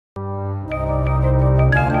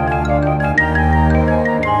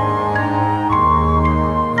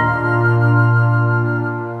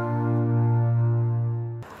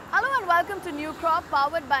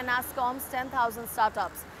powered by NASSCOM's 10,000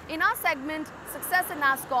 startups. In our segment, Success in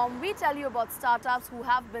NASSCOM, we tell you about startups who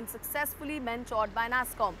have been successfully mentored by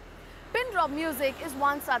NASSCOM. Pindrop Music is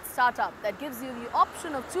one such startup that gives you the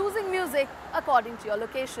option of choosing music according to your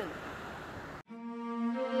location.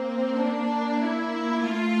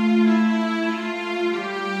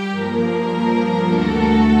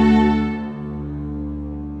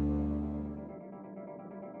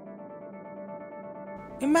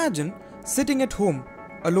 Imagine sitting at home,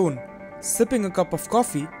 alone, sipping a cup of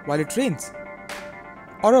coffee while it rains.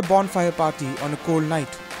 Or a bonfire party on a cold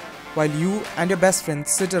night, while you and your best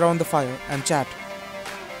friends sit around the fire and chat.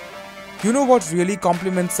 You know what really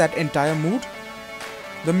complements that entire mood?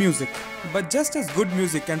 The music. But just as good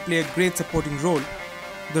music can play a great supporting role,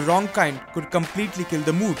 the wrong kind could completely kill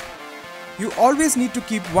the mood. You always need to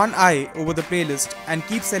keep one eye over the playlist and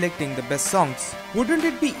keep selecting the best songs. Wouldn't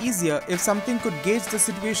it be easier if something could gauge the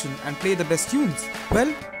situation and play the best tunes?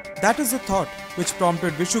 Well, that is the thought which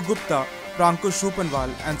prompted Vishu Gupta, Prankush Rupanwal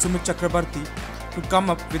and Sumit Chakrabarti to come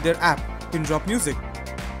up with their app, Pindrop Music.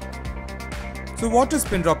 So what is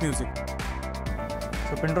Pindrop Music?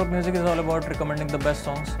 So Pindrop Music is all about recommending the best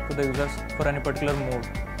songs to the users for any particular mood.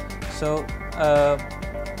 So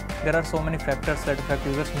there are so many factors that affect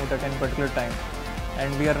users' mood at any particular time,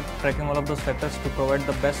 and we are tracking all of those factors to provide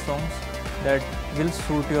the best songs that will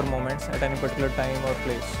suit your moments at any particular time or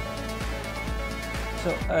place.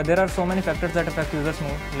 So there are so many factors that affect users'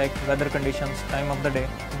 mood, like weather conditions, time of the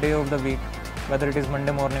day of the week, whether it is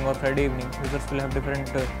Monday morning or Friday evening. Users will have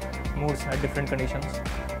different moods at different conditions.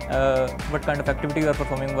 What kind of activity you are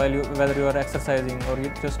performing whether you are exercising or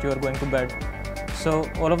you are going to bed. So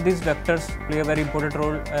all of these factors play a very important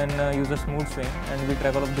role in users' mood swing, and we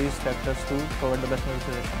track all of these factors to provide the best music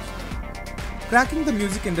suggestions. Cracking the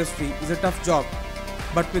music industry is a tough job,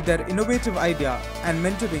 but with their innovative idea and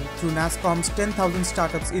mentoring through NASSCOM's 10,000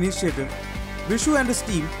 Startups initiative, Vishu and his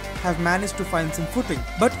team have managed to find some footing.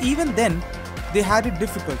 But even then, they had it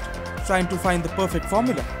difficult trying to find the perfect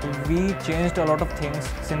formula. We changed a lot of things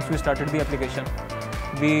since we started the application.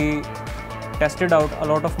 We tested out a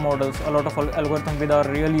lot of models, a lot of algorithms with our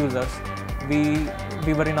real users.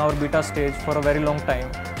 We were in our beta stage for a very long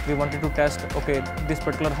time. We wanted to test, okay, this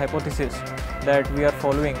particular hypothesis that we are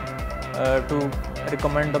following to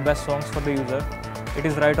recommend the best songs for the user, it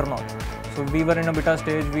is right or not. So we were in a beta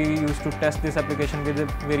stage. We used to test this application with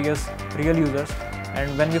various real users,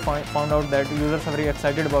 and when we found out that users are very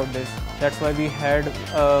excited about this, that's why we had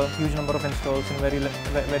a huge number of installs in very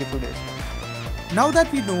few days. Now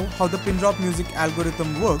that we know how the Pindrop Music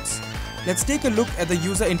algorithm works, let's take a look at the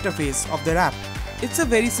user interface of their app. It's a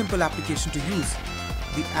very simple application to use.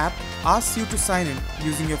 The app asks you to sign in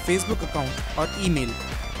using your Facebook account or email,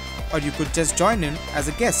 or you could just join in as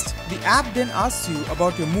a guest. The app then asks you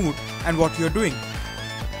about your mood and what you're doing.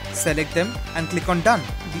 Select them and click on Done.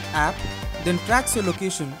 The app then tracks your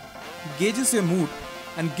location, gauges your mood,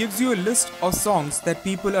 and gives you a list of songs that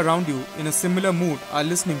people around you in a similar mood are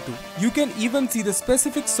listening to. You can even see the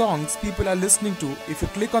specific songs people are listening to if you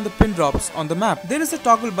click on the pin drops on the map. There is a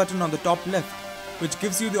toggle button on the top left which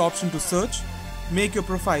gives you the option to search, make your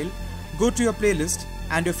profile, go to your playlist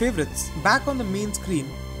and your favorites. Back on the main screen,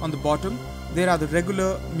 on the bottom, there are the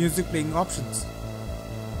regular music playing options.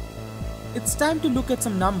 It's time to look at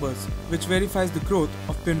some numbers which verifies the growth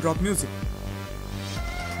of Pindrop Music.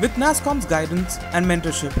 With NASSCOM's guidance and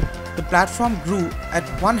mentorship, the platform grew at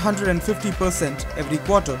 150% every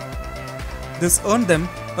quarter. This earned them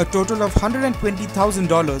a total of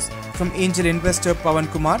 $120,000 from angel investor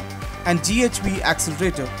Pawan Kumar and GHV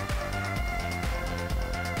Accelerator.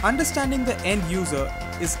 Understanding the end user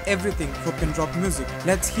is everything for Pindrop Music.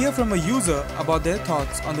 Let's hear from a user about their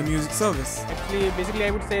thoughts on the music service. Actually, basically I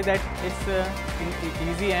would say that it's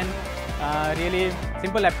easy and really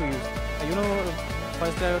simple app to use.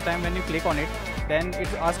 First time when you click on it, then it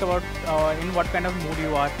asks about in what kind of mood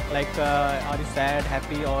you are, like are you sad,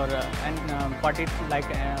 happy, or what it like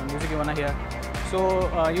music you wanna hear. So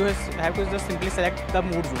you have to just simply select the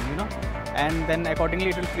mood zone, and then accordingly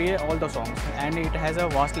it will play all the songs, and it has a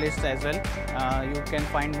vast list as well. You can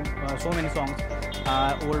find so many songs,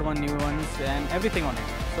 old ones, new ones, and everything on it.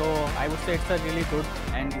 So I would say it's a really good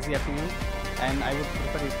and easy app to use, and I would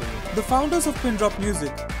prefer it to you. The founders of Pindrop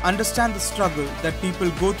Music understand the struggle that people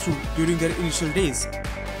go through during their initial days.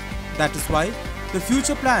 That is why the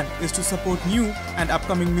future plan is to support new and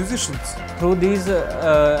upcoming musicians. Through these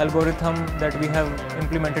algorithms that we have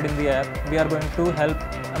implemented in the app, we are going to help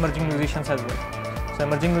emerging musicians as well. So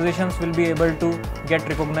emerging musicians will be able to get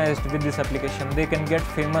recognized with this application. They can get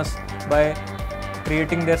famous by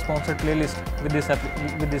creating their sponsored playlist with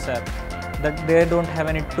this app. that they don't have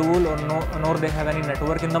any tool or nor they have any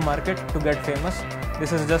network in the market to get famous.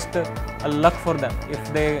 This is just a luck for them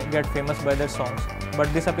if they get famous by their songs.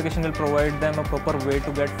 But this application will provide them a proper way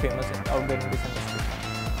to get famous out there in this industry.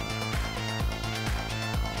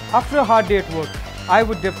 After a hard day at work, I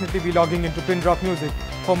would definitely be logging into Pindrop Music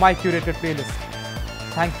for my curated playlist.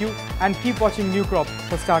 Thank you and keep watching NewCrop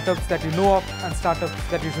for startups that you know of and startups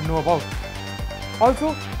that you should know about.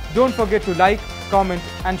 Also, don't forget to like, comment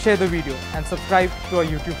and share the video and subscribe to our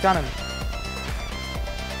YouTube channel.